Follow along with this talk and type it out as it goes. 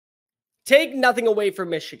Take nothing away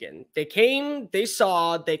from Michigan. They came, they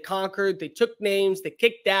saw, they conquered, they took names, they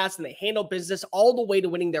kicked ass, and they handled business all the way to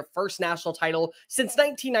winning their first national title since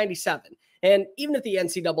 1997. And even if the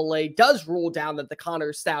NCAA does rule down that the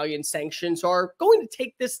Connor Stallion sanctions are going to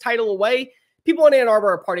take this title away, people in Ann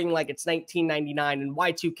Arbor are partying like it's 1999 and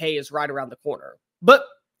Y2K is right around the corner. But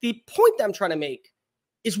the point that I'm trying to make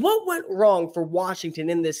is what went wrong for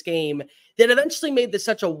Washington in this game that eventually made this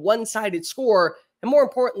such a one-sided score, and more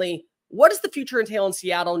importantly, what does the future entail in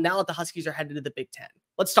Seattle now that the Huskies are headed to the Big Ten?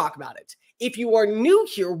 Let's talk about it. If you are new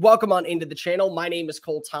here, welcome on into the channel. My name is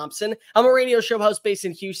Cole Thompson. I'm a radio show host based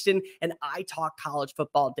in Houston, and I talk college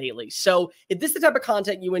football daily. So if this is the type of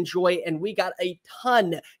content you enjoy, and we got a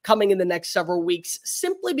ton coming in the next several weeks,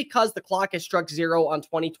 simply because the clock has struck zero on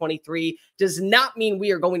 2023 does not mean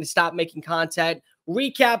we are going to stop making content.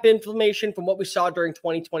 Recap information from what we saw during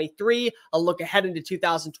 2023, a look ahead into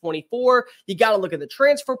 2024. You got to look at the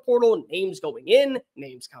transfer portal, names going in,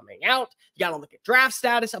 names coming out. You got to look at draft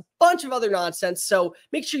status, a bunch of other nonsense. So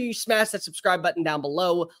make sure you smash that subscribe button down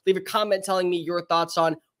below. Leave a comment telling me your thoughts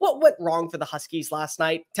on what went wrong for the Huskies last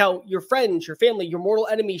night. Tell your friends, your family, your mortal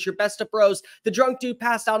enemies, your best of bros, the drunk dude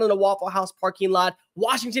passed out in a Waffle House parking lot,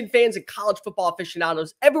 Washington fans and college football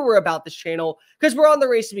aficionados everywhere about this channel, because we're on the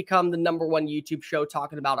race to become the #1 YouTube show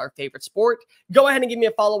talking about our favorite sport. Go ahead and give me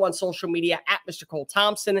a follow on social media at Mr. Cole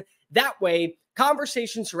Thompson. That way,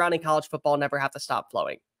 conversations surrounding college football never have to stop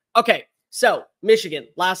flowing. Okay. So, Michigan,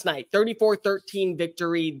 last night, 34-13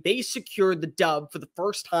 victory. They secured the dub for the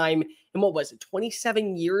first time in,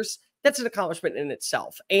 27 years? That's an accomplishment in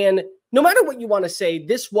itself. And no matter what you want to say,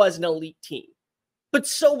 this was an elite team. But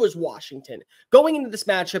so was Washington. Going into this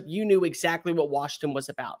matchup, you knew exactly what Washington was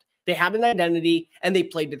about. They had an identity, and they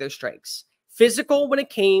played to their strengths. Physical when it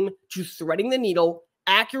came to threading the needle,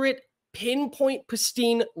 accurate, pinpoint,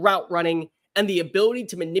 pristine route running, and the ability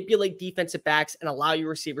to manipulate defensive backs and allow your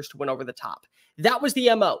receivers to win over the top. That was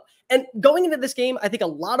the MO. And going into this game, I think a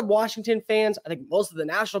lot of Washington fans, I think most of the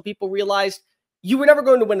national people realized you were never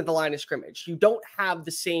going to win at the line of scrimmage. You don't have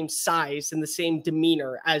the same size and the same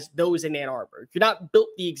demeanor as those in Ann Arbor. You're not built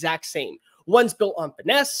the exact same. One's built on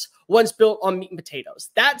finesse, one's built on meat and potatoes.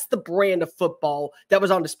 That's the brand of football that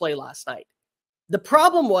was on display last night. The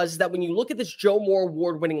problem was that when you look at this Joe Moore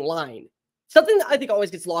award-winning line, something that I think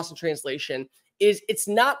always gets lost in translation is it's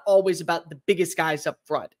not always about the biggest guys up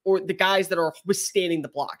front or the guys that are withstanding the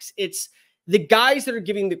blocks. It's the guys that are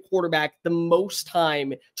giving the quarterback the most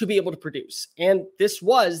time to be able to produce. And this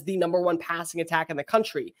was the #1 passing attack in the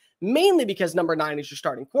country, mainly because number 9 is your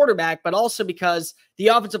starting quarterback, but also because the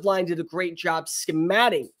offensive line did a great job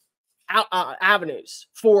schemating avenues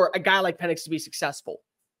for a guy like Penix to be successful.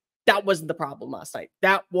 That wasn't the problem last night.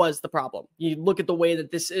 That was the problem. You look at the way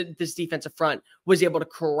that this defensive front was able to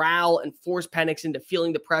corral and force Penix into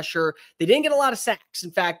feeling the pressure. They didn't get a lot of sacks.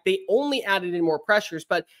 In fact, they only added in more pressures,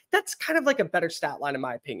 but that's kind of like a better stat line in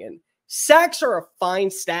my opinion. Sacks are a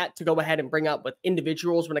fine stat to go ahead and bring up with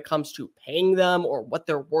individuals when it comes to paying them or what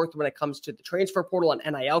they're worth when it comes to the transfer portal and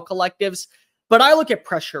NIL collectives. But I look at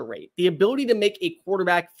pressure rate, the ability to make a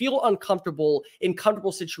quarterback feel uncomfortable in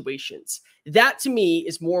comfortable situations. That to me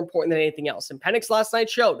is more important than anything else. And Penix last night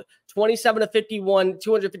showed 27-51,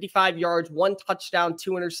 255 yards, 1 touchdown,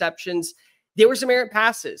 2 interceptions. There were some errant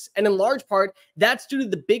passes. And in large part, that's due to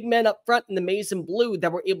the big men up front in the maize and blue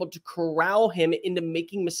that were able to corral him into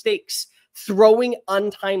making mistakes, throwing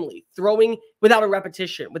untimely, throwing without a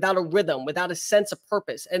repetition, without a rhythm, without a sense of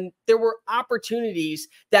purpose. And there were opportunities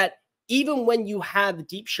that even when you had the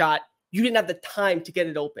deep shot, you didn't have the time to get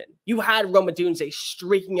it open. You had Romadunze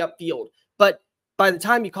streaking upfield, but by the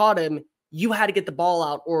time you caught him, you had to get the ball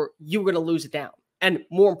out or you were going to lose it down. And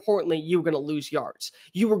more importantly, you were going to lose yards.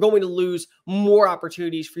 You were going to lose more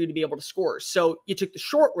opportunities for you to be able to score. So you took the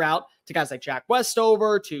short route to guys like Jack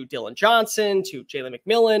Westover, to Dylan Johnson, to Jalen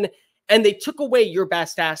McMillan, and they took away your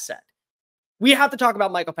best asset. We have to talk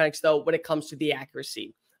about Michael Penix, though, when it comes to the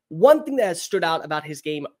accuracy. One thing that has stood out about his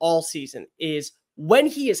game all season is when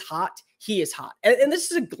he is hot, he is hot. And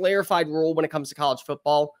this is a glorified rule when it comes to college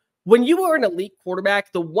football. When you are an elite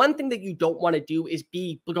quarterback, the one thing that you don't want to do is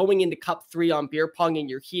be going into cup 3 on beer pong and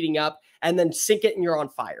you're heating up and then sink it and you're on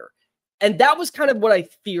fire. And that was kind of what I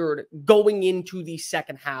feared going into the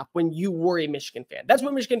second half when you were a Michigan fan. That's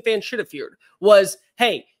what Michigan fans should have feared was,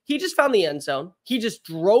 hey, he just found the end zone. He just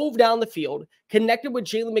drove down the field, connected with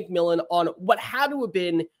Jalen McMillan on what had to have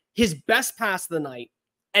been his best pass of the night,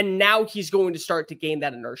 and now he's going to start to gain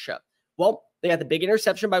that inertia. Well, they got the big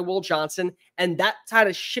interception by Will Johnson, and that kind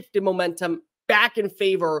of shifted momentum back in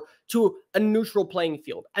favor to a neutral playing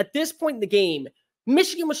field. At this point in the game,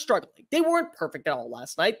 Michigan was struggling. They weren't perfect at all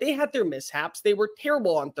last night. They had their mishaps. They were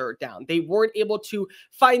terrible on third down. They weren't able to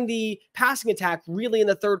find the passing attack really in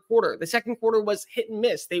the third quarter. The second quarter was hit and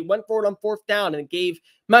miss. They went for it on fourth down and gave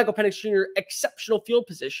Michael Penix Jr. exceptional field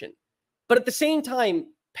position. But at the same time,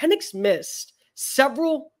 Penix missed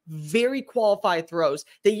several very qualified throws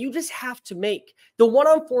that you just have to make. The one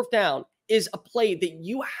on fourth down is a play that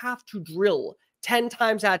you have to drill 10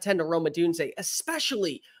 times out of 10 to Rome Odunze,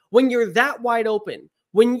 especially when you're that wide open.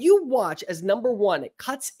 When you watch as number one, it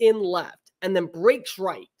cuts in left and then breaks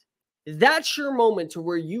right, that's your moment to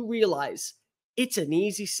where you realize it's an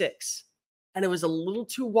easy 6. And it was a little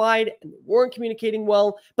too wide and they weren't communicating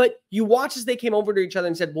well. But you watch as they came over to each other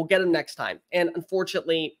and said, we'll get them next time. And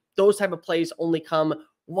unfortunately, those type of plays only come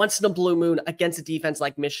once in a blue moon against a defense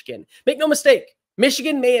like Michigan. Make no mistake,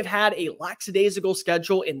 Michigan may have had a lackadaisical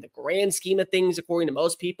schedule in the grand scheme of things, according to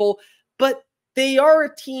most people, but they are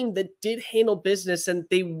a team that did handle business, and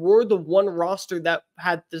they were the one roster that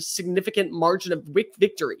had the significant margin of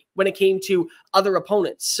victory when it came to other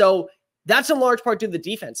opponents. So that's in large part due to the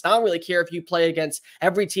defense. I don't really care if you play against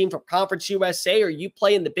every team from Conference USA or you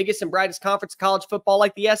play in the biggest and brightest conference of college football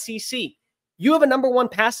like the SEC. You have a number one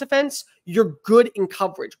pass defense, you're good in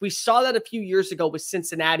coverage. We saw that a few years ago with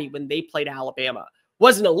Cincinnati when they played Alabama.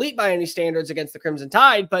 Wasn't elite by any standards against the Crimson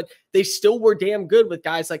Tide, but they still were damn good with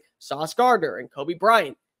guys like Sauce Gardner and Kobe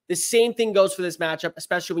Bryant. The same thing goes for this matchup,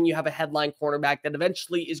 especially when you have a headline cornerback that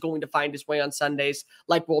eventually is going to find his way on Sundays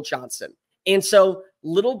like Will Johnson. And so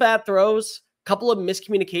little bad throws, couple of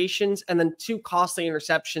miscommunications, and then 2 costly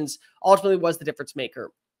interceptions ultimately was the difference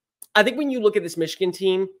maker. I think when you look at this Michigan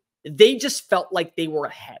team, they just felt like they were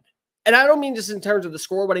ahead. And I don't mean just in terms of the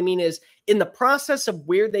score. What I mean is in the process of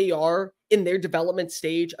where they are in their development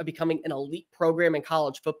stage of becoming an elite program in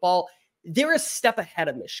college football, they're a step ahead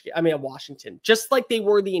of Washington, just like they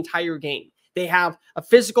were the entire game. They have a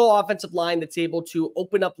physical offensive line that's able to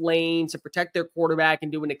open up lanes and protect their quarterback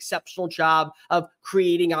and do an exceptional job of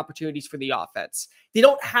creating opportunities for the offense. They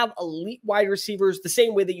don't have elite wide receivers the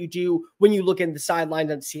same way that you do when you look in the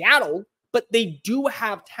sidelines in Seattle, but they do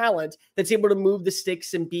have talent that's able to move the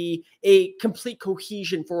sticks and be a complete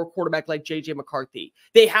cohesion for a quarterback like J.J. McCarthy.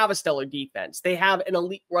 They have a stellar defense. They have an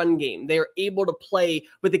elite run game. They're able to play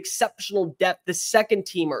with exceptional depth. The second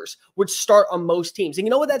teamers would start on most teams. And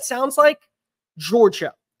you know what that sounds like?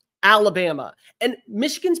 Georgia, Alabama. And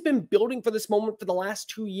Michigan's been building for this moment for the last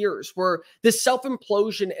 2 years where the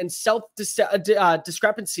self-implosion and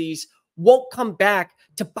self-discrepancies won't come back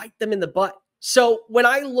to bite them in the butt. So when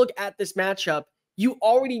I look at this matchup, you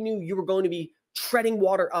already knew you were going to be treading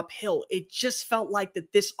water uphill. It just felt like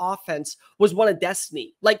that this offense was one of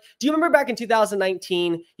destiny. Like, do you remember back in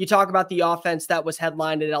 2019, you talk about the offense that was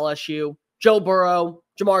headlined at LSU? Joe Burrow,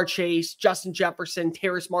 Jamar Chase, Justin Jefferson,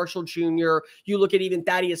 Terrace Marshall Jr. You look at even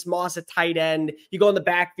Thaddeus Moss at tight end. You go in the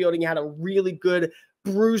backfield and you had a really good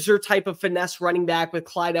bruiser type of finesse running back with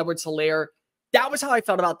Clyde Edwards-Helaire. That was how I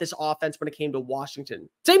felt about this offense when it came to Washington.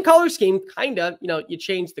 Same color scheme, kind of. You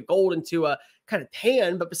changed the gold into a kind of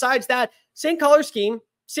tan, but besides that, same color scheme,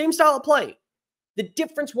 same style of play. The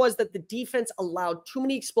difference was that the defense allowed too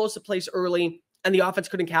many explosive plays early, and the offense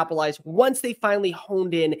couldn't capitalize once they finally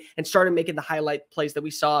honed in and started making the highlight plays that we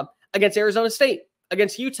saw against Arizona State,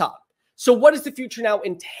 against Utah. So what does the future now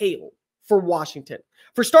entail for Washington?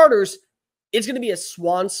 For starters, it's going to be a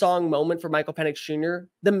swan song moment for Michael Penix Jr.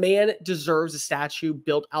 The man deserves a statue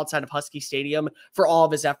built outside of Husky Stadium for all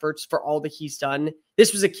of his efforts, for all that he's done.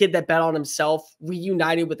 This was a kid that bet on himself,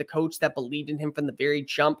 reunited with a coach that believed in him from the very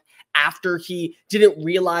jump after he didn't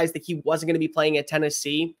realize that he wasn't going to be playing at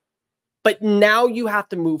Tennessee. But now you have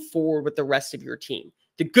to move forward with the rest of your team.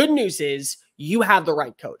 The good news is you have the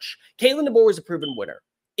right coach. Kalen DeBoer was a proven winner.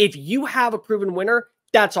 If you have a proven winner,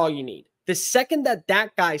 that's all you need. The second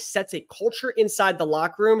that guy sets a culture inside the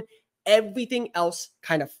locker room, everything else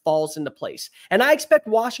kind of falls into place. And I expect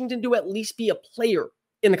Washington to at least be a player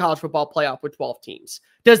in the college football playoff with 12 teams.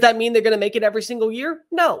 Does that mean they're going to make it every single year?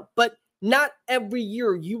 No, but not every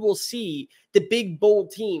year you will see the big,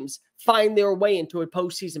 bold teams find their way into a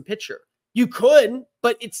postseason picture. You could,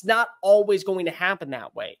 but it's not always going to happen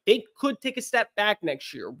that way. They could take a step back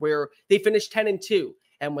next year where they finish 10-2.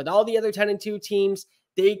 And with all the other 10-2 teams,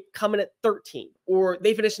 they come in at 13, or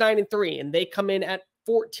they finish 9-3 and they come in at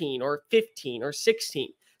 14 or 15 or 16.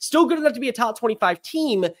 Still good enough to be a top 25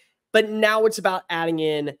 team, but now it's about adding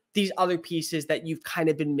in these other pieces that you've kind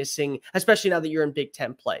of been missing, especially now that you're in Big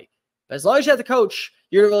Ten play. But as long as you have the coach,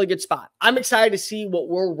 you're in a really good spot. I'm excited to see what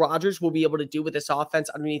Will Rogers will be able to do with this offense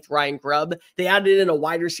underneath Ryan Grubb. They added in a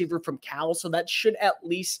wide receiver from Cal, so that should at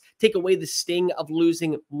least take away the sting of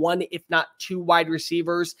losing one, if not two wide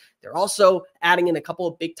receivers. They're also adding in a couple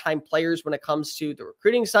of big-time players when it comes to the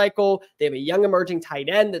recruiting cycle. They have a young emerging tight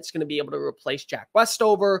end that's going to be able to replace Jack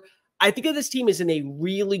Westover. I think that this team is in a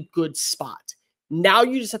really good spot. Now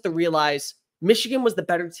you just have to realize Michigan was the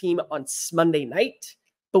better team on Monday night,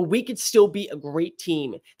 but we could still be a great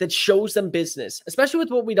team that shows them business, especially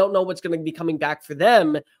with what we don't know what's going to be coming back for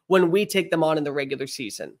them when we take them on in the regular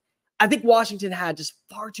season. I think Washington had just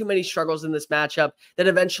far too many struggles in this matchup that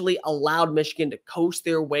eventually allowed Michigan to coast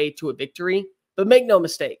their way to a victory. But make no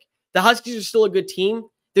mistake, the Huskies are still a good team.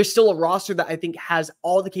 There's still a roster that I think has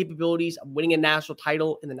all the capabilities of winning a national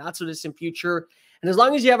title in the not-so-distant future. And as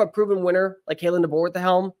long as you have a proven winner like Kalen DeBoer at the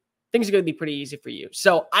helm, things are going to be pretty easy for you.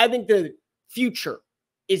 So I think the future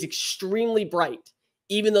is extremely bright,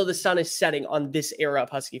 even though the sun is setting on this era of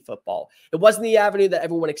Husky football. It wasn't the avenue that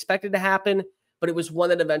everyone expected to happen, but it was one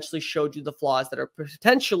that eventually showed you the flaws that are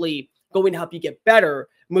potentially going to help you get better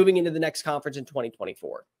moving into the next conference in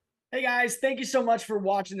 2024. Hey guys, thank you so much for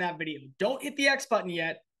watching that video. Don't hit the X button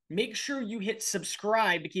yet. Make sure you hit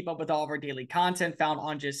subscribe to keep up with all of our daily content found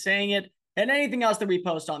on Just Saying It and anything else that we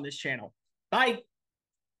post on this channel. Bye.